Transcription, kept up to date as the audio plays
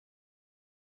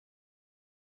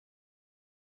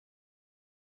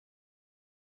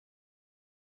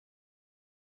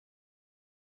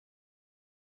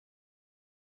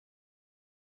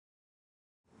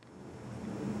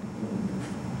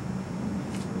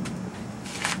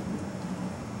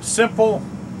Simple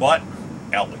but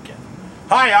elegant.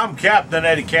 Hi, I'm Captain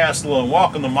Eddie Castle and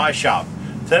welcome to my shop.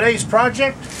 Today's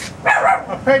project,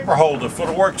 a paper holder for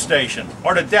the workstation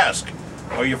or the desk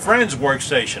or your friend's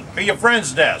workstation or your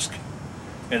friend's desk.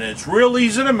 And it's real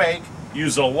easy to make.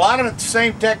 Use a lot of the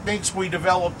same techniques we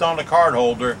developed on the card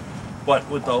holder, but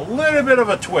with a little bit of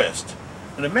a twist.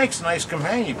 And it makes a nice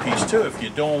companion piece too if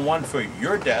you're doing one for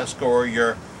your desk or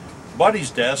your buddy's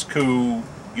desk who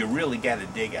you really got to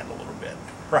dig at a little bit,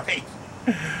 right?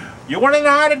 You want to know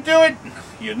how to do it?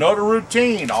 You know the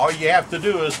routine. All you have to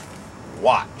do is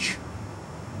watch.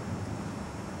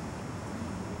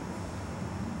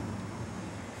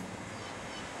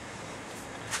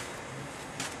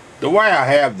 The way I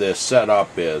have this set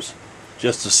up is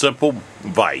just a simple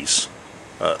vise,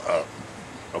 a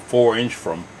 4-inch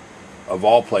from, of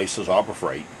all places, Harbor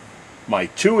Freight. My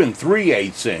 2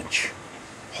 3/8 inch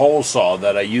hole saw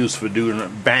that I use for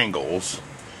doing bangles.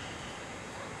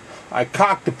 I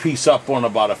cock the piece up on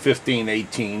about a 15,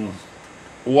 18,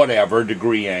 whatever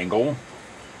degree angle,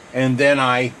 and then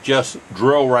I just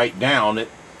drill right down. It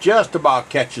just about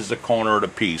catches the corner of the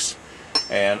piece,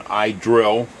 and I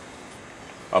drill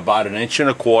about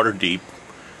 1.25 inches deep,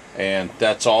 and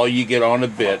that's all you get on a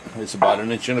bit. It's about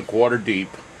 1.25 inches deep,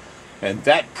 and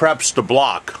that preps the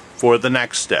block for the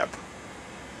next step.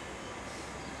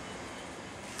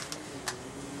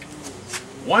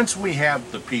 Once we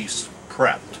have the piece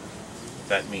prepped,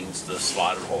 that means the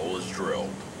slotted hole is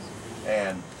drilled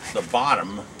and the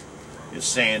bottom is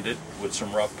sanded with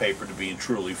some rough paper to be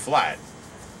truly flat.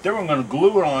 Then we're going to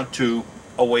glue it onto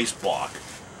a waste block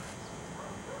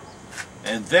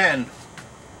and then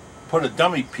put a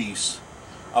dummy piece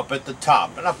up at the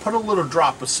top, and I put a little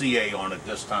drop of CA on it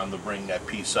this time to bring that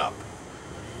piece up,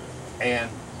 and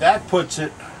that puts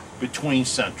it between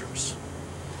centers.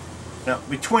 Now,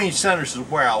 between centers is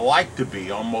where I like to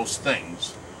be on most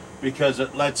things because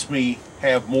it lets me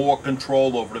have more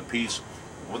control over the piece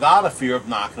without a fear of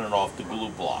knocking it off the glue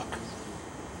block.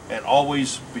 And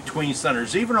always between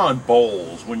centers, even on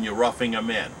bowls when you're roughing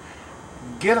them in,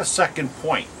 get a second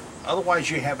point. Otherwise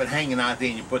you have it hanging out there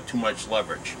and you put too much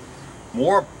leverage.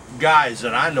 More guys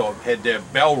that I know have had their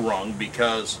bell rung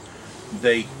because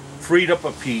they freed up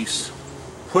a piece,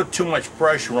 put too much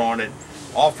pressure on it,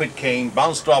 off it came,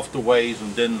 bounced off the ways,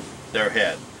 and then their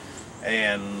head.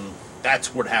 And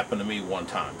that's what happened to me one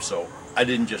time. So I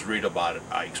didn't just read about it,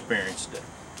 I experienced it.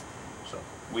 So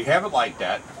we have it like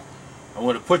that. I'm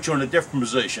going to put you in a different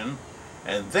position,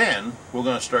 and then we're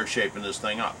going to start shaping this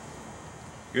thing up.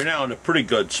 You're now in a pretty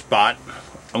good spot.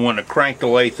 I'm going to crank the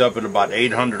lathe up at about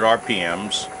 800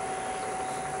 RPMs.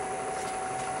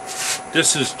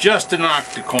 This is just to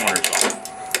knock the corners off.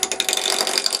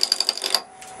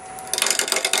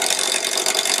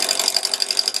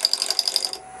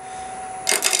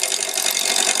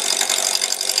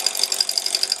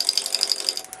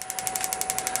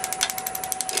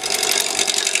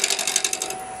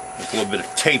 A little bit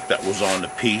of tape that was on the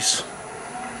piece.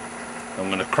 I'm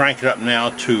going to crank it up now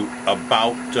to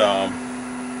about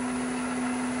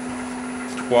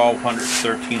 1200,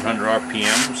 1300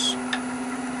 RPMs.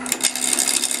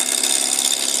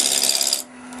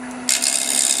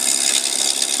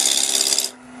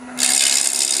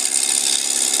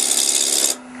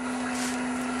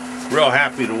 Real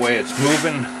happy the way it's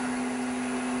moving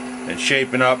and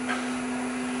shaping up.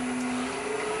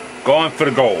 Going for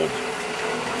the gold.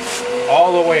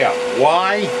 All the way up.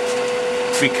 Why?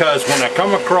 Because when I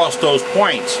come across those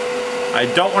points, I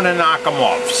don't want to knock them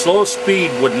off. Slow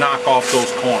speed would knock off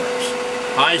those corners.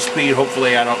 High speed,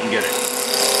 hopefully I don't get it.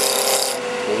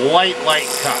 Light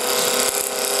cuts.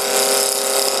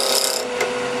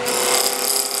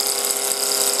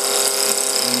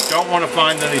 You don't want to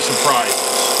find any surprises.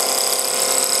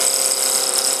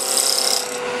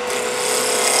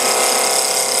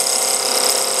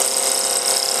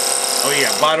 Oh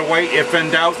yeah, by the way, if in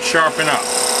doubt, sharpen up.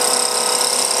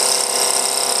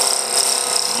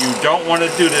 You don't want to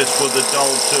do this with a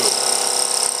dull tube.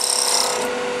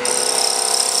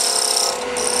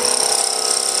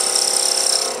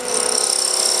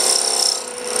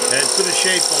 Head to the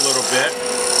shape a little bit.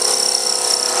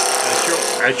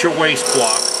 That's your waste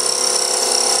block.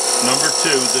 Number 2,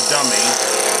 the dummy.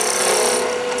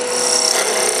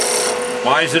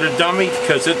 Why is it a dummy?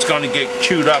 Because it's going to get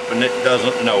chewed up and it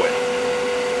doesn't know it.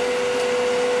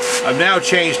 I've now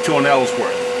changed to an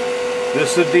Ellsworth.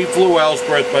 This is a Deep Blue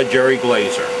Ellsworth by Jerry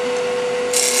Glazer.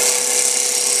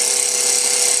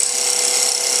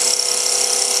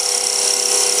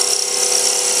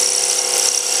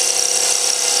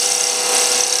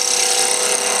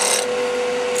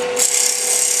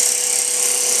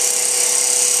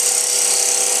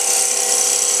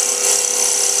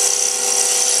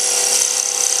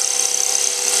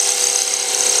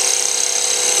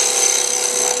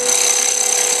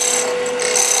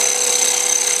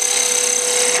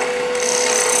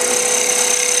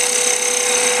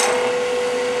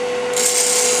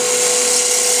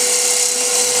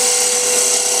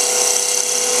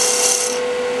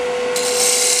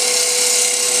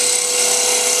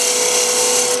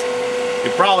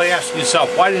 asking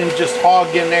yourself, why didn't you just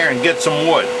hog in there and get some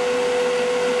wood?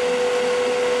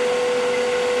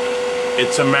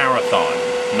 It's a marathon,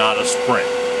 not a sprint.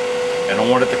 And I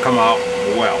want it to come out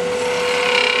well.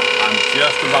 I'm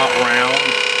just about round.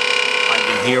 I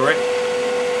can hear it.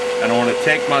 And I want to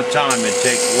take my time and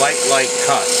take light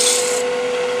cuts.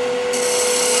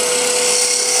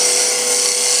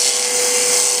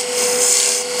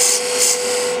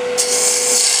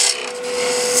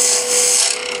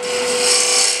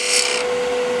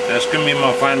 That's going to be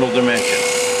my final dimension.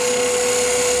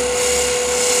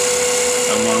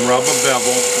 I'm going to rub a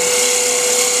bevel.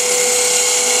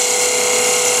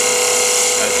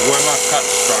 That's where my cut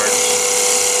starts.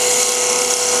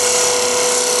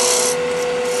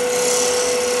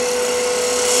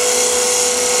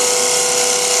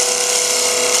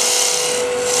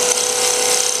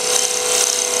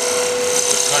 If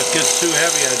the cut gets too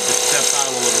heavy, I just step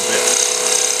out a little bit.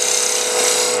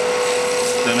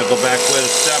 Then I go back where the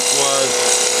step was,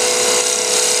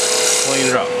 clean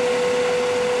it up.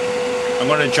 I'm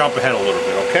going to jump ahead a little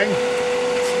bit, okay?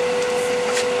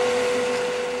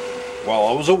 While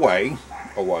I was away,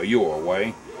 or while you were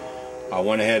away, I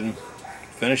went ahead and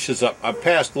finished this up. I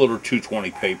passed a little 220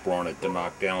 paper on it to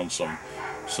knock down some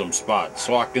spots,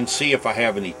 so I can see if I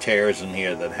have any tears in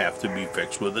here that have to be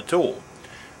fixed with a tool.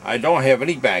 I don't have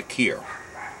any back here.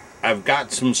 I've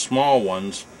got some small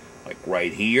ones, like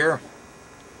right here.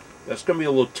 That's going to be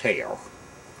a little tear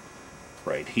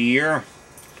right here.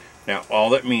 Now all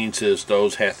that means is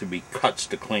those have to be cuts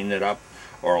to clean it up,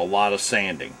 or a lot of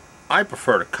sanding. I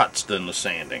prefer the cuts than the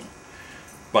sanding,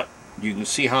 but you can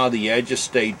see how the edges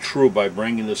stayed true by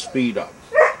bringing the speed up.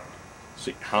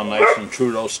 See how nice and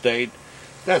true those stayed?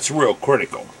 That's real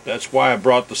critical. That's why I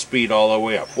brought the speed all the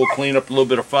way up. We'll clean up a little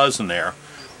bit of fuzz in there,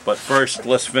 but first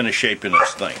let's finish shaping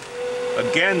this thing.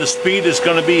 Again, the speed is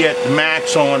going to be at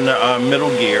max on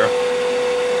middle gear,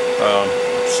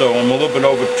 so I'm a little bit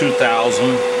over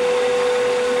 2,000.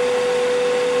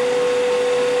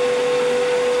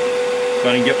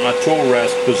 Going to get my tool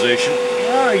rest position.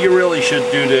 You really should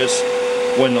do this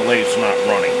when the lathe's not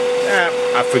running.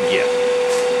 I forget.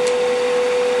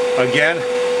 Again,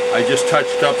 I just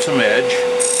touched up some edge.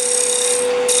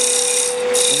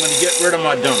 I'm going to get rid of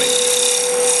my dummy.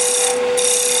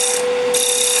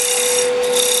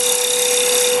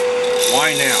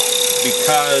 Why now?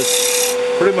 Because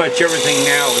pretty much everything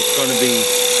now is going to be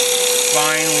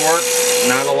fine work,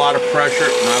 not a lot of pressure,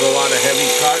 not a lot of heavy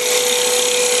cuts,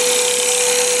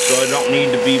 so I don't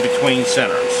need to be between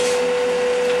centers.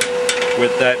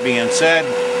 With that being said,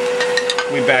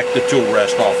 we back the tool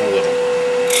rest off a little.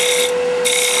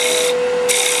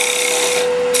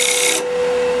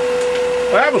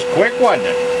 Well, that was quick, wasn't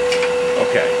it?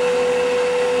 Okay.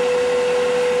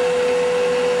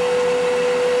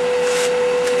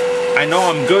 I know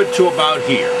I'm good to about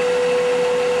here.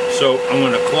 So I'm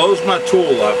going to close my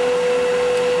tool up.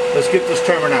 Let's get this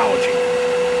terminology.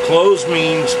 Close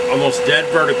means almost dead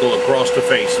vertical across the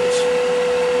faces.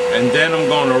 And then I'm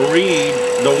going to read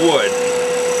the wood.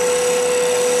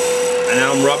 And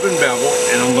now I'm rubbing bevel,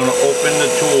 and I'm going to open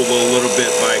the tool a little bit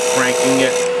by cranking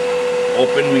it.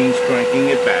 Open means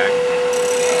cranking it back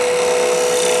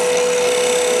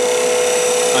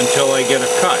until I get a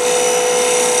cut.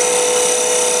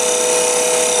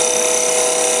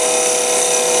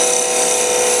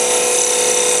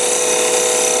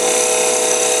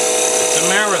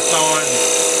 Marathon,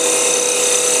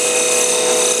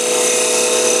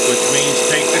 which means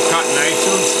take the cut nice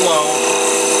and slow.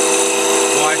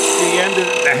 Watch the end of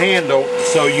the handle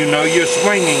so you know you're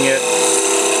swinging it.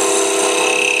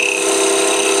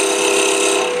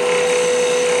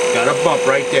 Got a bump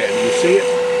right there. Do you see it?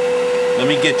 Let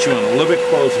me get you in a little bit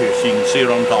closer here so you can see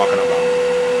what I'm talking about.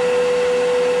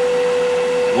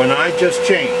 When I just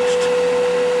changed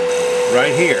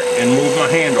right here and moved my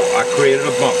handle, I created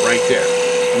a bump right there.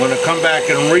 I'm going to come back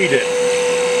and read it.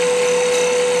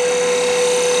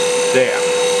 There.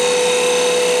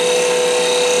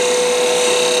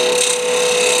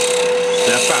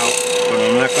 Step out, but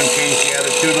I'm not going to change the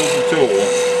attitude of the tool.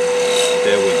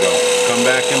 There we go. Come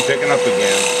back and pick it up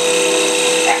again.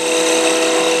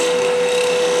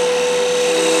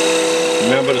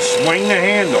 Remember to swing the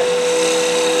handle.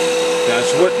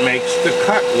 That's what makes the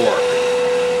cut work.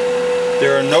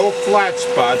 There are no flat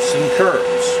spots and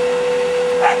curves.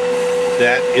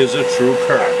 That is a true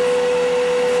curve.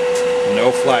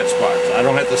 No flat spots. I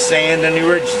don't have to sand any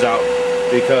ridges out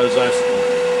because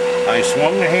I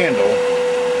swung the handle.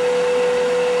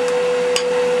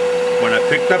 When I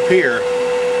picked up here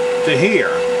to here,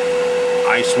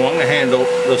 I swung the handle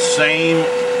the same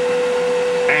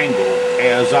angle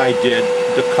as I did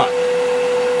the cut.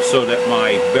 so that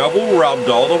my bevel rubbed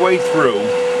all the way through,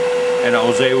 and I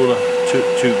was able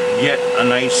to get a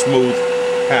nice smooth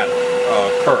pattern,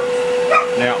 curve.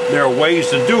 Now, there are ways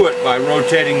to do it by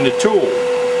rotating the tool.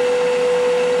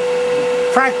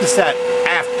 Practice that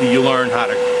after you learn how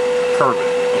to curve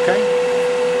it, okay?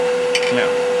 Now,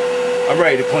 I'm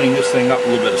ready to clean this thing up with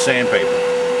a little bit of sandpaper.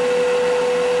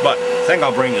 But I think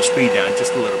I'll bring the speed down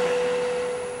just a little bit.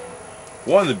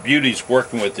 One of the beauties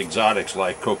working with exotics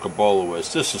like Cocobolo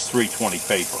is this is 320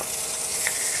 paper.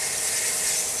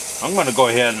 I'm going to go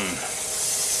ahead and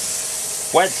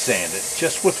wet sand it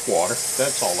just with water.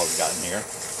 That's all I've got in here.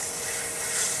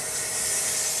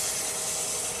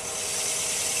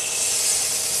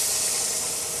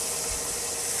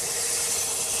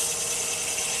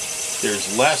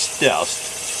 There's less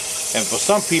dust, and for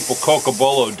some people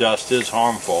Cocobolo dust is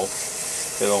harmful.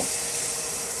 It'll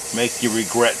make you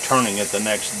regret turning it the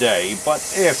next day, but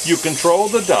if you control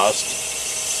the dust,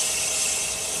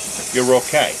 you're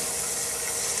okay.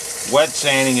 Wet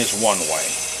sanding is one way.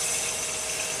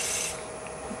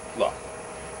 Look,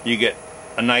 you get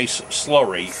a nice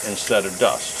slurry instead of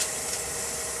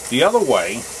dust. The other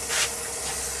way,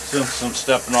 since I'm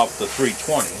stepping off the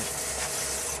 320,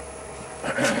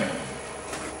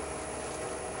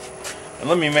 and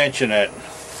let me mention that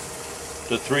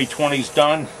the 320's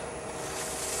done,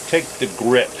 take the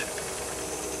grit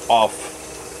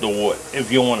off the wood.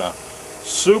 If you want a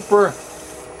super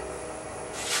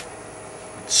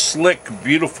slick,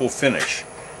 beautiful finish,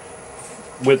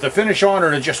 with the finish on it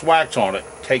or just wax on it,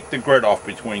 take the grit off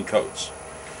between coats.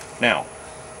 Now,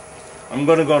 I'm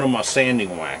going to go to my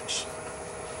sanding wax.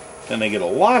 And I get a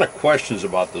lot of questions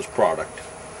about this product.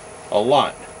 A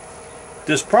lot.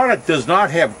 This product does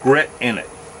not have grit in it.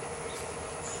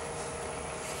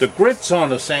 The grit's on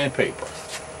the sandpaper.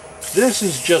 This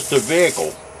is just a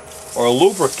vehicle or a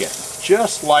lubricant,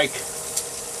 just like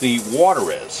the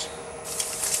water is.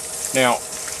 Now,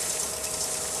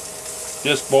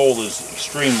 this bowl is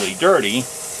extremely dirty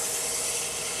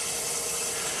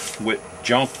with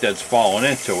junk that's fallen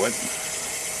into it,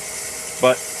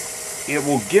 but it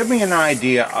will give me an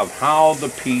idea of how the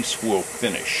piece will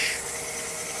finish.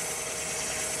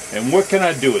 And what can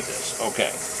I do with this?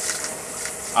 Okay,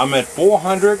 I'm at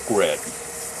 400 grit.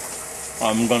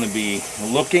 I'm going to be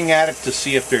looking at it to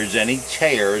see if there's any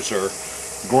tears or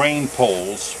grain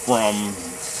pulls from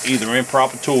either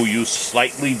improper tool use,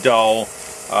 slightly dull,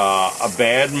 a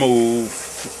bad move,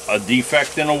 a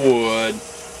defect in a wood,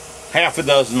 half a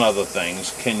dozen other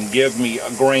things can give me a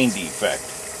grain defect.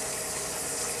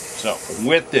 So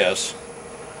with this,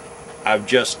 I've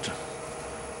just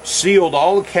sealed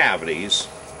all the cavities.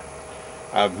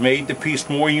 I've made the piece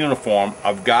more uniform.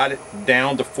 I've got it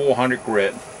down to 400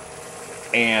 grit,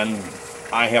 and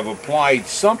I have applied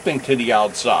something to the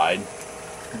outside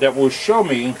that will show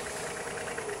me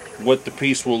what the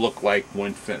piece will look like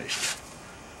when finished.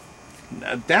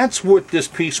 Now, that's what this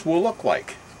piece will look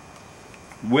like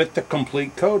with the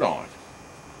complete coat on.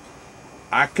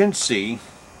 I can see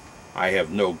I have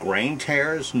no grain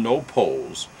tears, no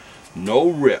pulls, no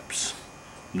rips,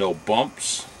 no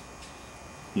bumps,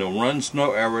 no runs,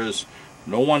 no errors,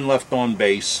 no one left on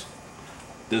base.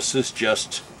 This is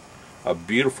just a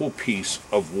beautiful piece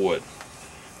of wood.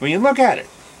 When you look at it,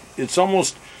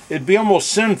 it'd be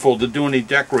almost sinful to do any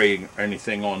decorating or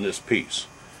anything on this piece.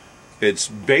 It's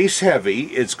base heavy.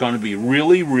 It's going to be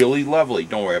really, really lovely.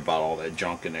 Don't worry about all that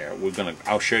junk in there.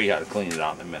 I'll show you how to clean it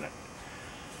out in a minute.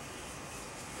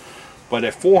 But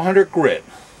at 400 grit,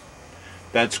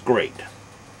 that's great.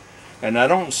 And I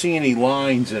don't see any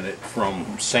lines in it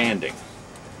from sanding.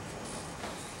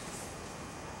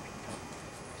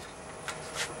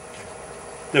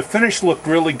 The finish looked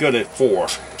really good at 4.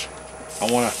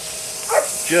 I want to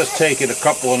just take it a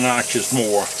couple of notches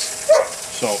more.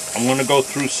 So I'm going to go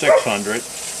through 600.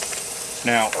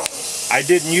 Now, I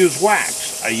didn't use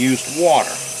wax. I used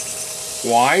water.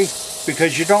 Why?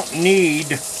 Because you don't need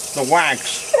the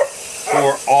wax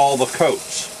for all the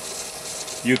coats.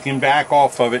 You can back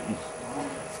off of it and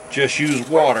just use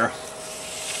water.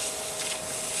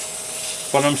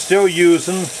 But I'm still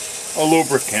using a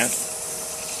lubricant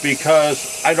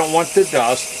because I don't want the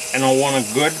dust and I want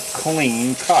a good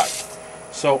clean cut.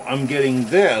 So I'm getting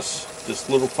this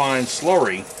little fine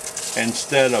slurry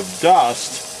instead of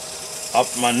dust up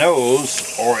my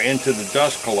nose or into the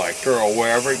dust collector or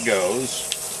wherever it goes.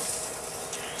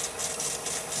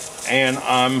 And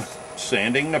I'm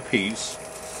sanding the piece.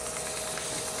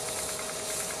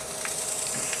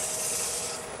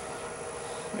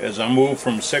 As I move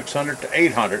from 600 to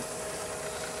 800,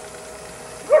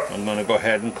 I'm going to go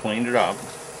ahead and clean it up,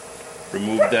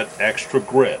 remove that extra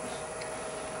grit.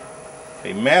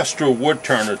 A master wood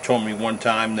turner told me one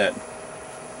time that,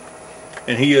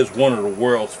 and he is one of the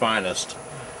world's finest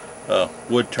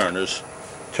wood turners,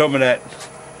 told me that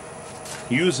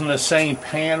using the same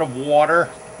pan of water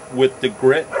with the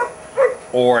grit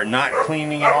or not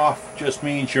cleaning it off just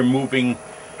means you're moving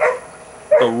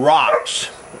the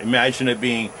rocks. Imagine it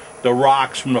being the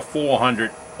rocks from the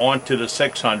 400 onto the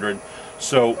 600.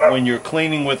 So when you're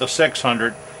cleaning with a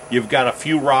 600, you've got a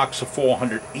few rocks of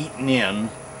 400 eaten in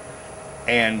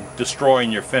and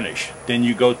destroying your finish. Then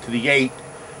you go to the 8,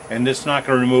 and it's not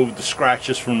going to remove the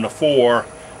scratches from the 4,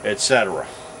 etc.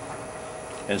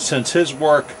 And since his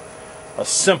work, a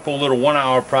simple little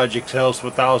 1-hour project, sells for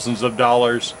thousands of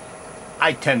dollars,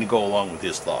 I tend to go along with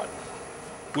his thought.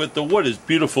 With the wood as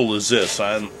beautiful as this,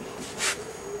 I'm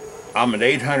an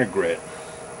 800 grit.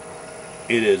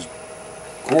 It is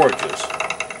gorgeous.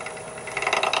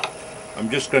 I'm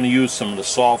just going to use some of the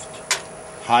soft,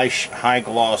 high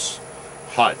gloss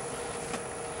HUT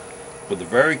with a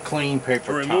very clean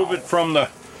paper towel. Remove it from the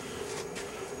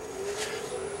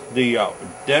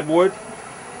dead wood,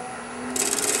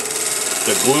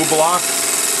 the glue block.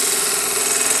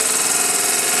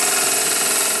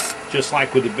 Just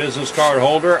like with the business card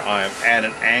holder, I am at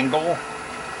an angle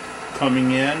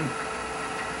coming in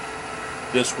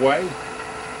this way.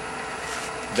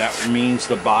 That means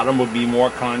the bottom will be more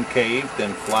concave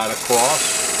than flat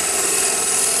across.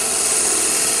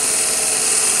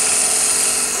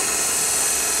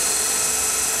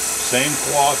 Same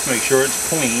cloth, make sure it's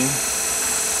clean.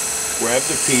 Grab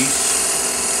the piece.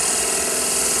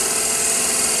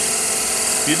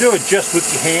 If you do it just with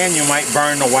your hand, you might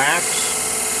burn the wax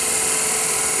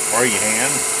or your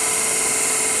hand.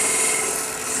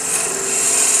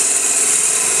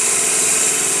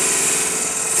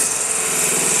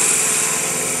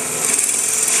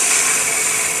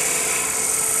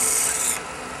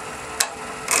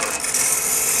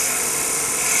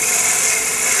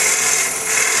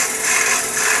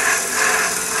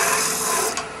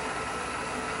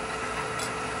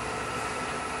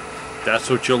 That's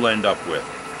what you'll end up with.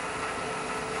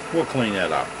 We'll clean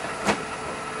that up.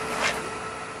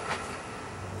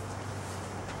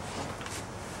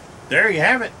 There you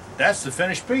have it. That's the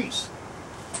finished piece.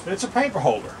 It's a paper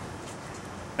holder.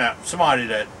 Now, somebody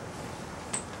that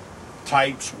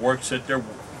types, works at their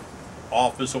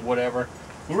office or whatever,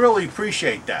 will really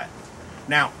appreciate that.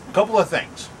 Now, a couple of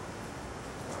things.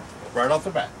 Right off the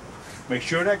bat. Make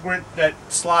sure that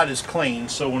slot is clean,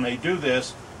 so when they do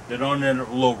this, they don't end up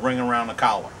a little ring around the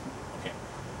collar. Okay.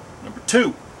 Number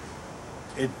 2,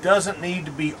 it doesn't need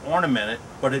to be ornamented,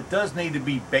 but it does need to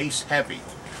be base heavy.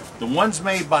 The ones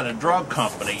made by the drug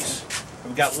companies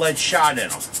have got lead shot in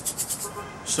them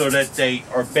so that they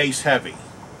are base heavy.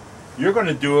 You're going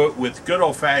to do it with good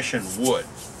old-fashioned wood.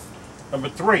 Number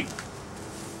 3,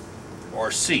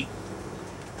 or C,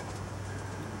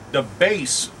 the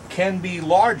base can be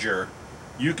larger.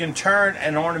 You can turn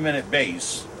an ornamented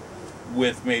base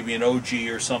with maybe an OG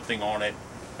or something on it,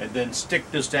 and then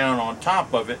stick this down on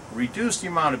top of it, reduce the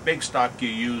amount of big stock you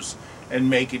use, and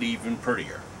make it even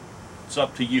prettier. It's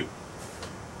up to you.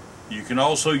 You can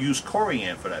also use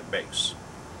corian for that base.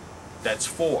 That's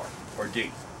 4, or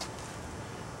D.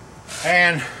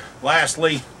 And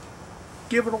lastly,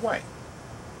 give it away.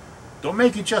 Don't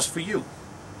make it just for you.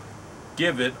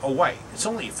 Give it away. It's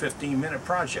only a 15-minute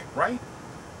project, right?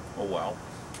 Oh well.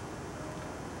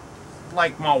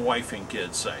 Like my wife and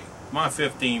kids say, my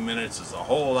 15 minutes is a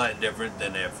whole lot different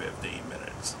than their 15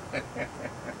 minutes.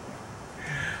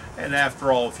 And after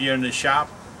all, if you're in the shop,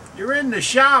 you're in the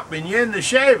shop and you're in the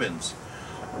shavings.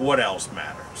 What else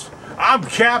matters? I'm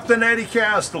Captain Eddie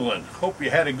Castellan. Hope you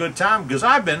had a good time, because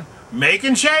I've been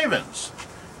making shavings.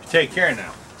 Take care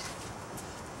now.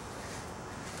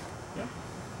 Yeah.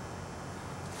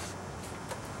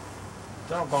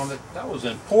 Doggone it, that was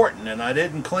important and I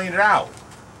didn't clean it out.